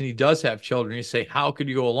Gates and he does have children. You say, how could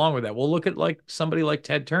you go along with that? Well, look at like somebody like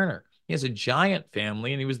Ted Turner. He has a giant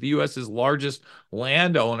family and he was the U.S.'s largest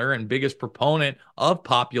landowner and biggest proponent of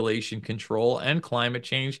population control and climate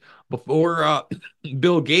change before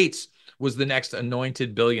Bill Gates was the next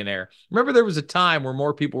anointed billionaire. Remember, there was a time where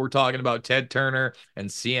more people were talking about Ted Turner and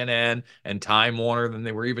CNN and Time Warner than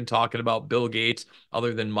they were even talking about Bill Gates,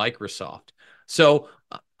 other than Microsoft. So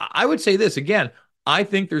I would say this again, I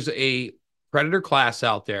think there's a predator class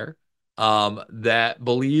out there that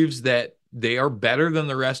believes that they are better than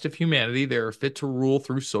the rest of humanity. They are fit to rule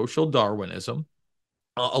through social Darwinism.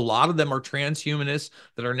 A lot of them are transhumanists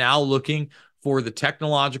that are now looking for the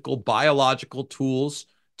technological, biological tools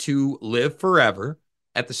to live forever.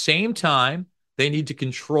 At the same time, they need to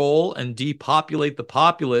control and depopulate the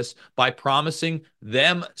populace by promising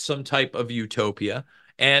them some type of utopia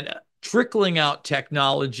and trickling out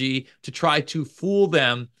technology to try to fool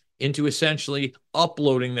them into essentially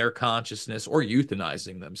uploading their consciousness or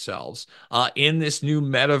euthanizing themselves in this new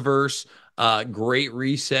metaverse, great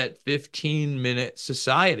reset 15-minute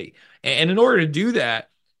society. And in order to do that,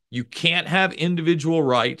 you can't have individual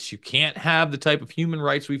rights. You can't have the type of human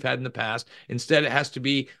rights we've had in the past. Instead, it has to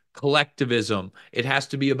be collectivism. It has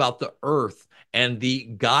to be about the earth and the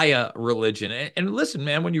Gaia religion. And listen,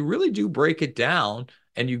 man, when you really do break it down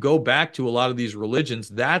and you go back to a lot of these religions,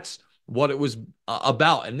 that's what it was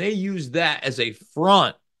about. And they use that as a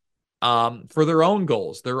front for their own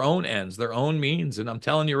goals, their own ends, their own means. And I'm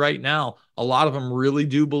telling you right now, a lot of them really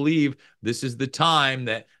do believe this is the time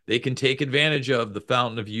that they can take advantage of the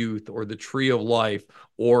fountain of youth or the tree of life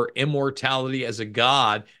or immortality as a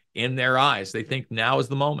god in their eyes. They think now is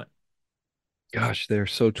the moment. Gosh, they're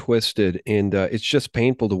so twisted. And it's just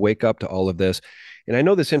painful to wake up to all of this. And I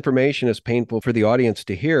know this information is painful for the audience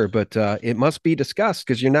to hear, but it must be discussed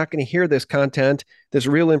because you're not going to hear this content, this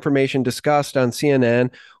real information discussed on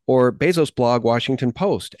CNN or Bezos' blog, Washington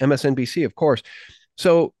Post, MSNBC, of course.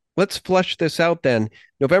 So let's flesh this out then.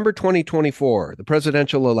 November 2024, the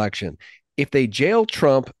presidential election. If they jail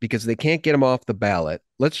Trump because they can't get him off the ballot,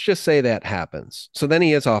 let's just say that happens. So then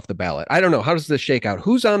he is off the ballot. I don't know. How does this shake out?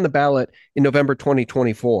 Who's on the ballot in November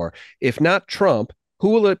 2024? If not Trump, who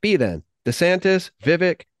will it be then? DeSantis,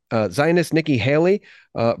 Vivek, Zionist Nikki Haley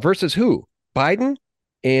versus who? Biden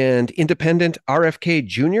and independent RFK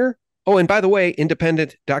Jr.? Oh, and by the way,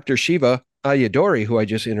 independent Dr. Shiva Ayyadurai, who I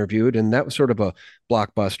just interviewed, and that was sort of a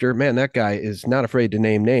blockbuster. Man, that guy is not afraid to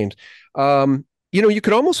name names. You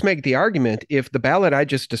could almost make the argument if the ballot I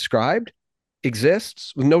just described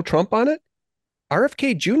exists with no Trump on it,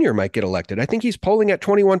 RFK Jr. might get elected. I think he's polling at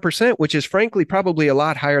 21%, which is frankly probably a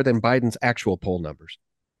lot higher than Biden's actual poll numbers.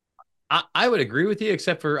 I would agree with you,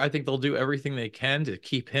 except for I think they'll do everything they can to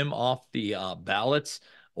keep him off the ballots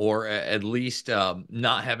or at least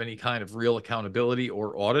not have any kind of real accountability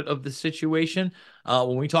or audit of the situation.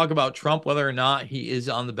 When we talk about Trump, whether or not he is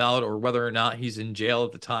on the ballot or whether or not he's in jail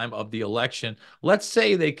at the time of the election, let's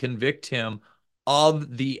say they convict him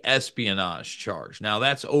of the espionage charge. Now,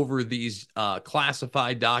 that's over these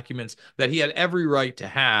classified documents that he had every right to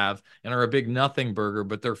have and are a big nothing burger,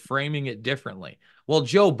 but they're framing it differently. Well,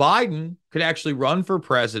 Joe Biden could actually run for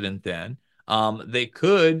president then. They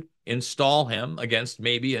could install him against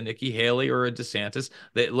maybe a Nikki Haley or a DeSantis.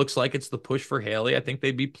 It looks like it's the push for Haley. I think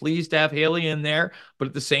they'd be pleased to have Haley in there. But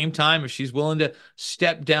at the same time, if she's willing to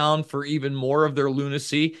step down for even more of their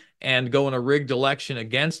lunacy and go in a rigged election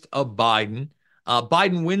against a Biden,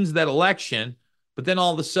 Biden wins that election. But then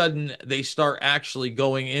all of a sudden, they start actually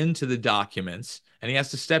going into the documents and he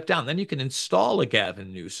has to step down. Then you can install a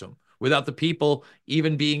Gavin Newsom without the people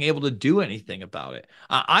even being able to do anything about it.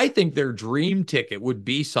 I think their dream ticket would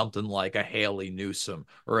be something like a Haley Newsom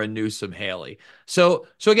or a Newsom Haley. So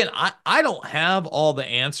again, I don't have all the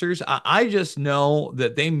answers. I just know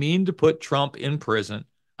that they mean to put Trump in prison.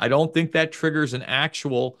 I don't think that triggers an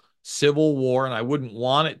actual civil war, and I wouldn't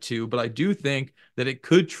want it to, but I do think that it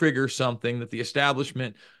could trigger something that the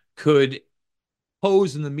establishment could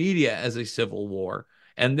pose in the media as a civil war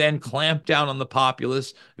and then clamp down on the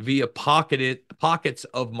populace via pockets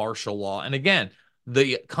of martial law. And again,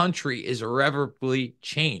 the country is irrevocably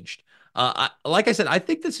changed. Like I said, I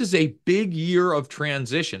think this is a big year of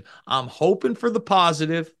transition. I'm hoping for the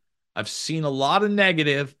positive. I've seen a lot of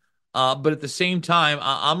negative, but at the same time,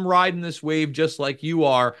 I'm riding this wave just like you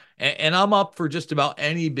are, and I'm up for just about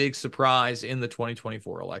any big surprise in the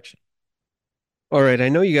 2024 election. All right. I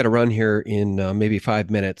know you got to run here in maybe 5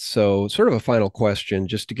 minutes. So, sort of a final question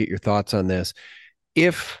just to get your thoughts on this.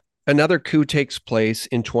 If another coup takes place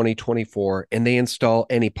in 2024 and they install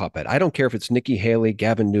any puppet, I don't care if it's Nikki Haley,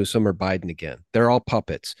 Gavin Newsom, or Biden again, they're all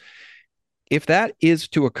puppets. If that is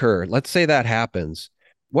to occur, let's say that happens,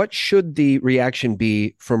 what should the reaction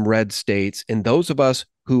be from red states and those of us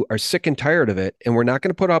who are sick and tired of it, and we're not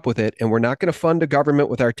going to put up with it, and we're not going to fund a government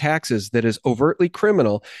with our taxes that is overtly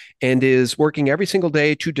criminal and is working every single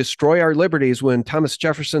day to destroy our liberties, when Thomas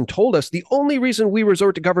Jefferson told us the only reason we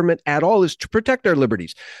resort to government at all is to protect our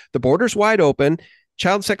liberties. The border's wide open.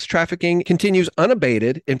 Child sex trafficking continues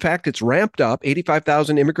unabated. In fact, it's ramped up.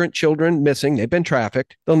 85,000 immigrant children missing. They've been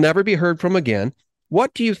trafficked. They'll never be heard from again.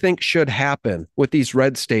 What do you think should happen with these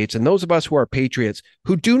red states and those of us who are patriots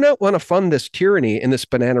who do not want to fund this tyranny in this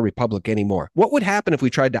banana republic anymore? What would happen if we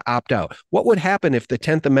tried to opt out? What would happen if the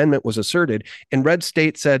 10th Amendment was asserted and red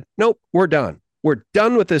states said, nope, we're done. We're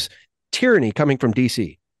done with this tyranny coming from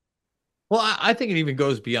DC? Well, I think it even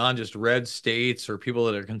goes beyond just red states or people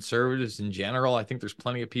that are conservatives in general. I think there's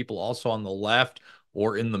plenty of people also on the left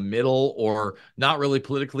or in the middle or not really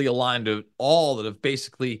politically aligned at all that have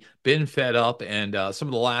basically been fed up, and some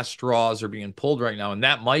of the last straws are being pulled right now. And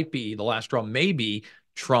that might be the last straw, maybe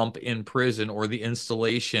Trump in prison or the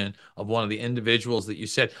installation of one of the individuals that you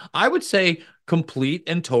said. I would say complete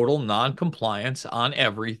and total non-compliance on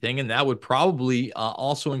everything, and that would probably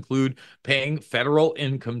also include paying federal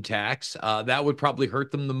income tax. That would probably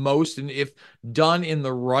hurt them the most, and if done in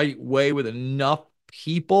the right way with enough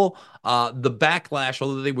people, the backlash,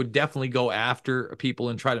 although they would definitely go after people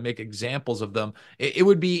and try to make examples of them, it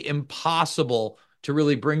would be impossible to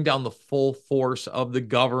really bring down the full force of the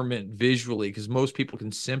government visually, because most people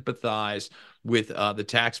can sympathize with the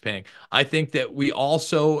tax paying. I think that we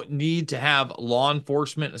also need to have law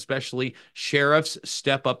enforcement, especially sheriffs,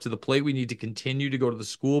 step up to the plate. We need to continue to go to the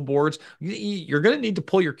school boards. You're going to need to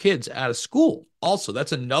pull your kids out of school. Also,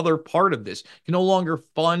 that's another part of this. You can no longer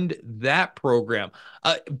fund that program.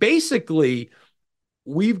 Basically,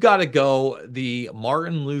 we've got to go the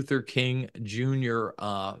Martin Luther King Jr.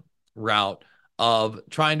 Route of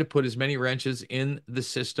trying to put as many wrenches in the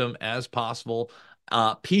system as possible,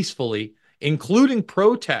 peacefully, including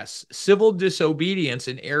protests, civil disobedience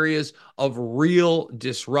in areas of real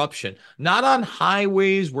disruption, not on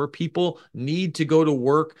highways where people need to go to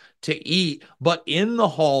work to eat, but in the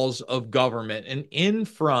halls of government and in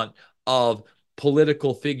front of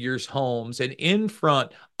political figures' homes and in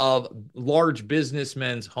front of large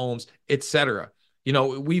businessmen's homes, etc. You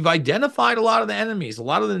know, we've identified a lot of the enemies, a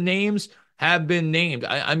lot of the names have been named.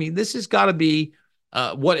 I mean, this has got to be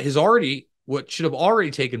what should have already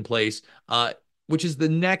taken place, which is the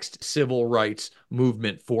next civil rights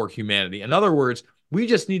movement for humanity. In other words, we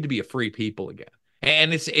just need to be a free people again.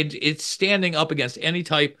 And it's standing up against any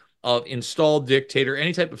type of installed dictator,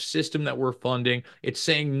 any type of system that we're funding. It's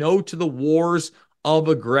saying no to the wars of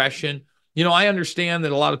aggression. You know, I understand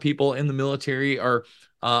that a lot of people in the military are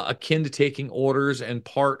akin to taking orders and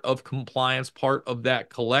part of compliance, part of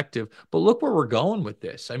that collective. But look where we're going with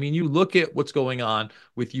this. I mean, you look at what's going on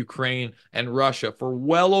with Ukraine and Russia for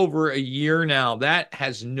well over a year now. That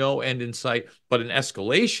has no end in sight, but an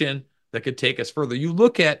escalation that could take us further. You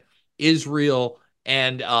look at Israel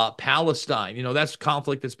and Palestine. You know, that's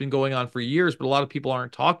conflict that's been going on for years, but a lot of people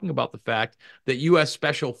aren't talking about the fact that U.S.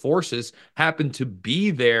 Special Forces happened to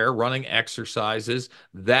be there running exercises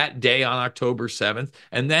that day on October 7th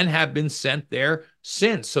and then have been sent there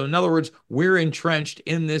since. So in other words, we're entrenched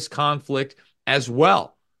in this conflict as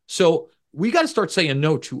well. So we got to start saying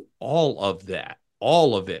no to all of that,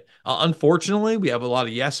 all of it. Unfortunately, we have a lot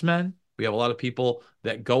of yes men. We have a lot of people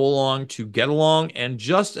that go along to get along, and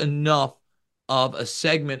just enough of a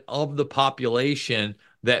segment of the population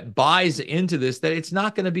that buys into this, that it's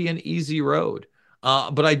not going to be an easy road.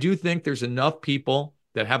 But I do think there's enough people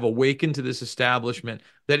that have awakened to this establishment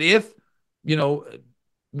that if, you know,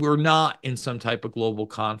 we're not in some type of global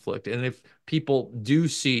conflict, and if people do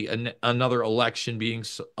see another election being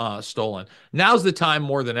stolen, now's the time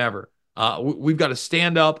more than ever. We've got to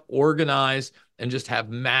stand up, organize, and just have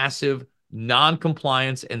massive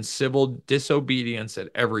non-compliance and civil disobedience at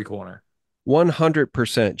every corner.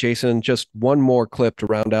 100%. Jason, just one more clip to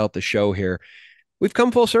round out the show here. We've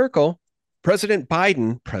come full circle. President,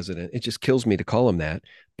 it just kills me to call him that.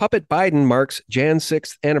 Puppet Biden marks Jan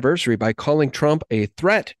 6th anniversary by calling Trump a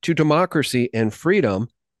threat to democracy and freedom.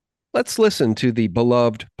 Let's listen to the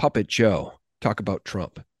beloved Puppet Joe talk about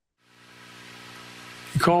Trump.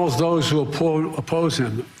 He calls those who oppose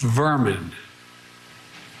him vermin.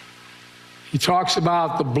 He talks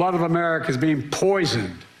about the blood of America as being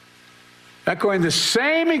poisoned, echoing the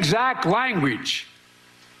same exact language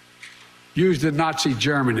used in Nazi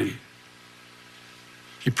Germany.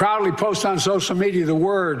 He proudly posts on social media the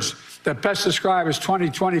words that best describe his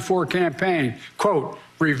 2024 campaign, quote,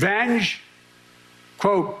 revenge,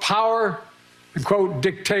 quote, power, and quote,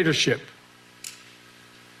 dictatorship.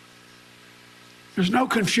 There's no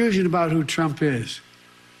confusion about who Trump is,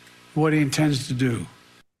 what he intends to do.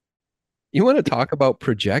 You want to talk about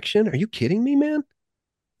projection? Are you kidding me, man?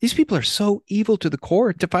 These people are so evil to the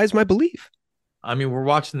core, it defies my belief. I mean, we're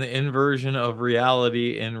watching the inversion of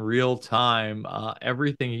reality in real time.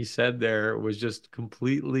 Everything he said there was just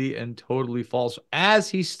completely and totally false as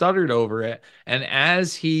he stuttered over it and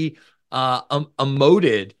as he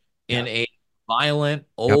emoted in a violent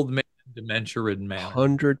old man Dementia-ridden man.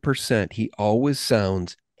 100%. He always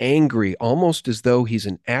sounds angry, almost as though he's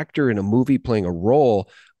an actor in a movie playing a role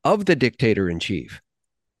of the dictator in chief.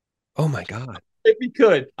 Oh my God. If he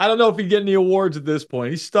could. I don't know if he'd get any awards at this point.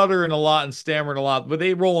 He's stuttering a lot and stammering a lot, but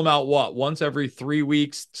they roll him out, what, once every 3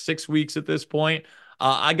 weeks, 6 weeks at this point.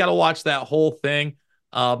 I got to watch that whole thing,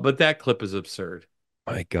 but that clip is absurd.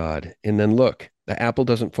 My God. And then look, the apple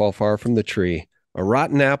doesn't fall far from the tree. A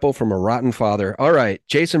rotten apple from a rotten father. All right.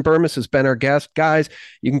 Jason Bermas has been our guest. Guys,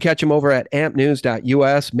 you can catch him over at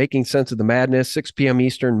ampnews.us, making sense of the madness, 6 p.m.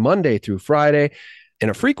 Eastern, Monday through Friday. And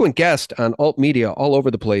a frequent guest on alt media all over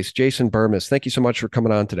the place, Jason Bermas. Thank you so much for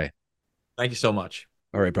coming on today. Thank you so much.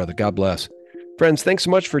 All right, brother. God bless. Friends, thanks so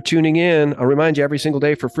much for tuning in. I'll remind you every single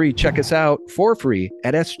day for free. Check us out for free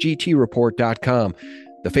at sgtreport.com,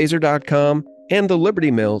 thephaser.com, and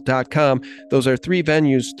thelibertymill.com. Those are 3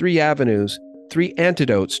 venues, 3 avenues, 3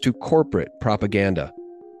 antidotes to corporate propaganda.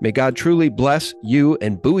 May God truly bless you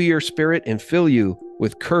and buoy your spirit and fill you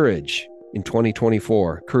with courage in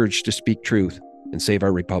 2024. Courage to speak truth and save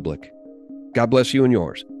our republic. God bless you and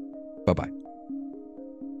yours. Bye-bye.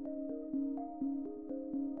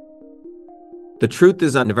 The truth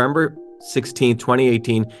is, on November 16,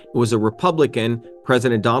 2018, it was a Republican,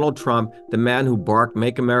 President Donald Trump, the man who barked,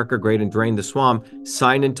 "Make America Great and Drain the Swamp,"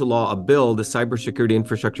 signed into law a bill, the Cybersecurity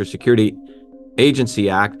Infrastructure Security Agency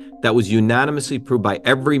Act, that was unanimously approved by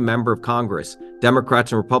every member of Congress,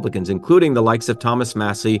 Democrats and Republicans, including the likes of Thomas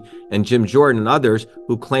Massie and Jim Jordan and others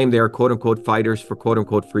who claim they are quote-unquote fighters for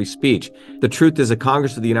quote-unquote free speech. The truth is, the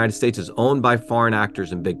Congress of the United States is owned by foreign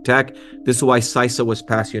actors and big tech. This is why CISA was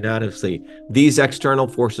passed unanimously. These external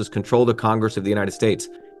forces control the Congress of the United States.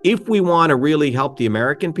 If we want to really help the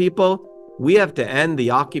American people, we have to end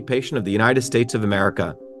the occupation of the United States of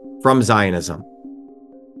America from Zionism.